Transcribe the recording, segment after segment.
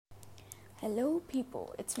Hello,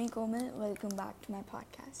 people. It's me, Komal. Welcome back to my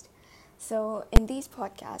podcast. So, in these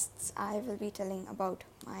podcasts, I will be telling about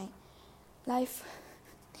my life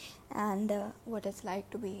and what it's like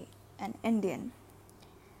to be an Indian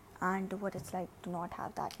and what it's like to not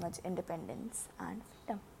have that much independence and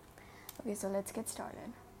freedom. Okay, so let's get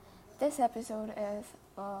started. This episode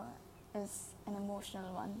is an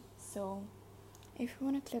emotional one. So, if you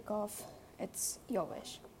want to click off, it's your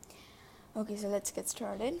wish. Okay, so let's get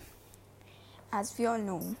started. As we all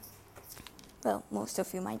know, well, most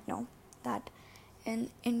of you might know that in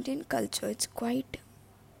Indian culture, it's quite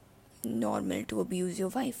normal to abuse your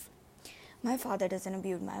wife. My father doesn't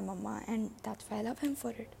abuse my mama, and that's why I love him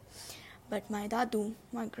for it. But my dadu,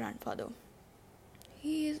 my grandfather,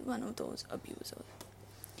 he is one of those abusers.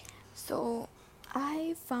 So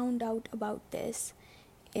I found out about this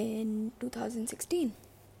in 2016.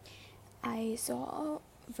 I saw a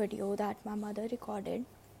video that my mother recorded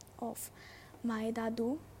of my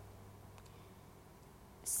dadu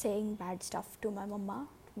saying bad stuff to my mama,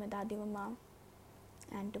 to my dadi mama,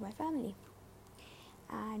 and to my family.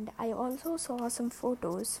 And I also saw some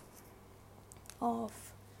photos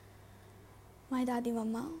of my dadi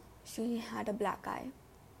mama. She had a black eye.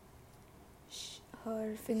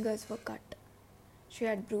 Her fingers were cut. She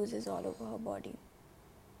had bruises all over her body.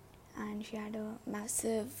 And she had a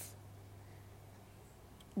massive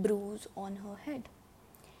bruise on her head.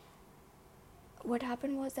 What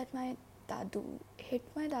happened was that my dadu hit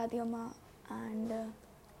my dadi amma and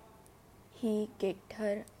he kicked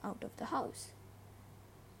her out of the house.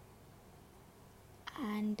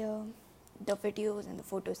 And the videos and the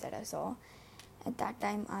photos that I saw, at that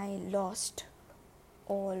time I lost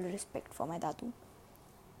all respect for my dadu.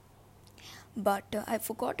 But I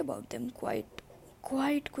forgot about them quite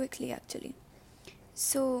quickly actually.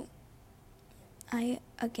 So I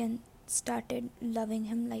again started loving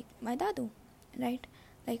him like my dadu, right?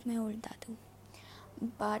 Like my old dadu.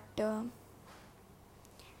 But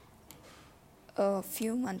a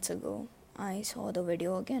few months ago, I saw the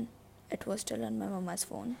video again. It was still on my mama's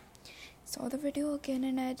phone. Saw the video again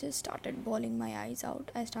and I just started bawling my eyes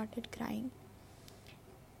out. I started crying.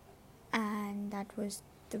 And that was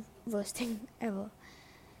the worst thing ever.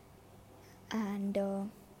 And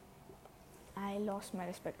I lost my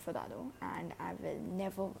respect for Dadu and I will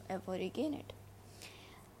never ever regain it.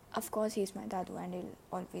 Of course, he's my Dadu and he'll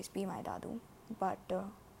always be my Dadu. But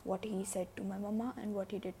what he said to my mama and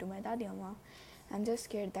what he did to my Dadi Amma, I'm just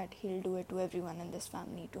scared that he'll do it to everyone in this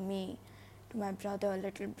family, to me, to my brother,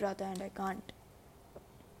 little brother, and I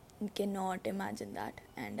cannot imagine that,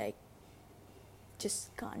 and I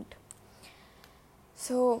just can't.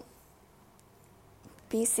 So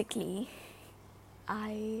basically,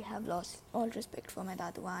 I have lost all respect for my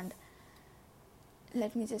Dadu, and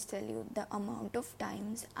let me just tell you the amount of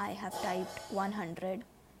times I have typed 100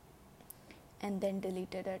 and then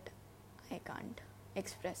deleted it. I can't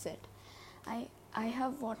express it. I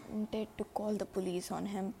have wanted to call the police on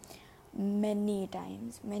him many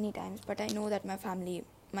times, but I know that my family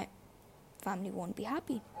won't be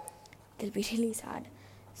happy. They'll be really sad,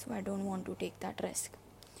 so I don't want to take that risk.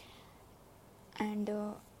 And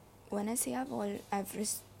when I say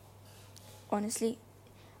honestly,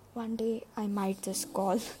 one day I might just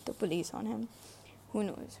call the police on him. Who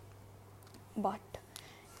knows? But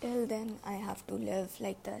till then, I have to live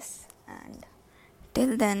like this, and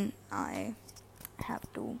till then, I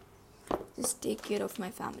have to just take care of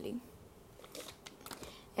my family.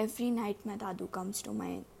 Every night, my dadu comes to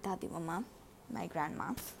my dadi mama, my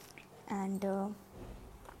grandma, and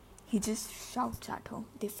he just shouts at her.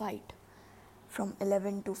 They fight from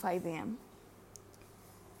 11 to 5 a.m.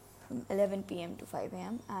 From 11 p.m. to 5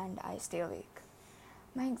 a.m. and I stay awake.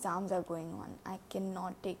 My exams are going on. I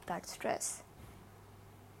cannot take that stress.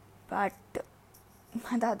 But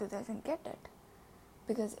my dadu doesn't get it.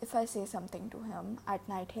 Because if I say something to him at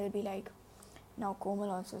night, he'll be like, now Komal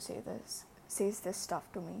also says this stuff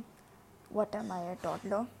to me. What am I, a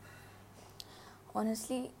toddler?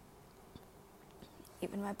 Honestly,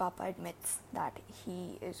 even my papa admits that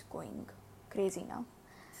he is going crazy now.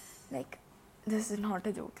 Like, this is not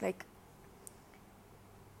a joke. Like,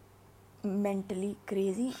 mentally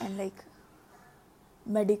crazy and like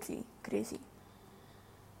medically crazy.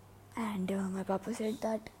 And my papa said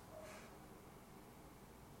that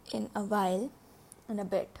in a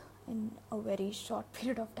very short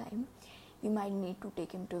period of time, we might need to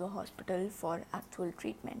take him to the hospital for actual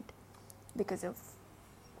treatment because of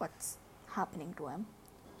what's happening to him.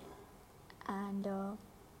 And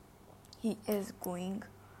he is going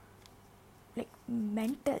like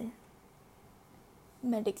medically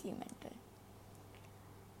mental.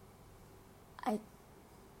 I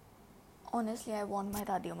honestly, I want my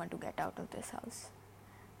Dadi Amma to get out of this house.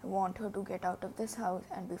 I want her to get out of this house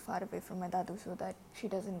and be far away from my Dadu so that she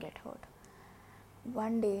doesn't get hurt.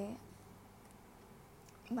 One day,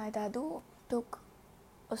 my Dadu took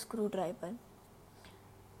a screwdriver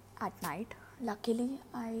at night. Luckily,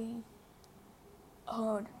 I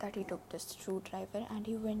heard that he took this screwdriver and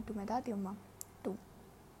he went to my Dadi Amma to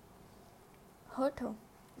hurt her.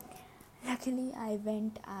 Luckily, I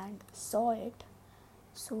went and saw it,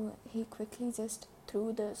 so he quickly just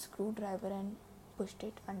threw the screwdriver and pushed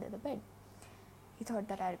it under the bed. He thought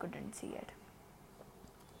that I couldn't see it.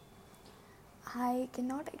 I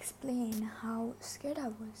cannot explain how scared I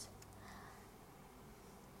was.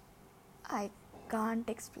 I can't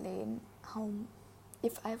explain how,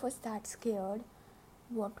 if I was that scared,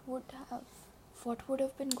 what would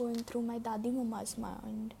have been going through my Dadi Mama's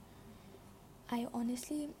mind.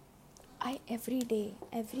 Every day,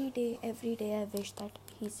 I wish that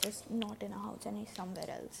he's just not in a house and he's somewhere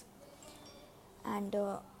else. And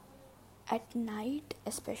at night,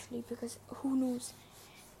 especially, because who knows,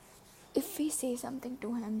 if we say something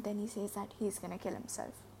to him, then he says that he's gonna kill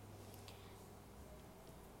himself.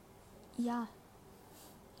 Yeah,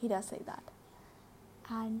 he does say that.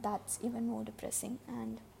 And that's even more depressing,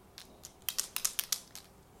 and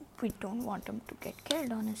we don't want him to get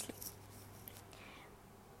killed, honestly.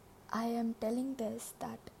 I am telling this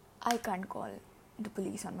that I can't call the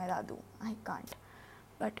police on my Dadu. I can't.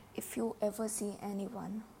 But if you ever see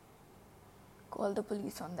anyone, call the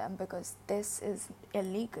police on them, because this is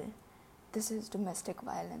illegal. This is domestic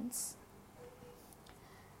violence.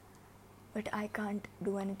 But I can't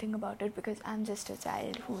do anything about it because I'm just a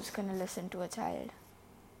child. Who's gonna listen to a child?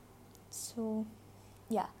 So,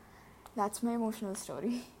 yeah, that's my emotional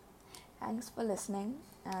story. Thanks for listening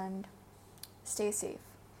and stay safe.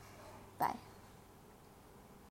 Bye.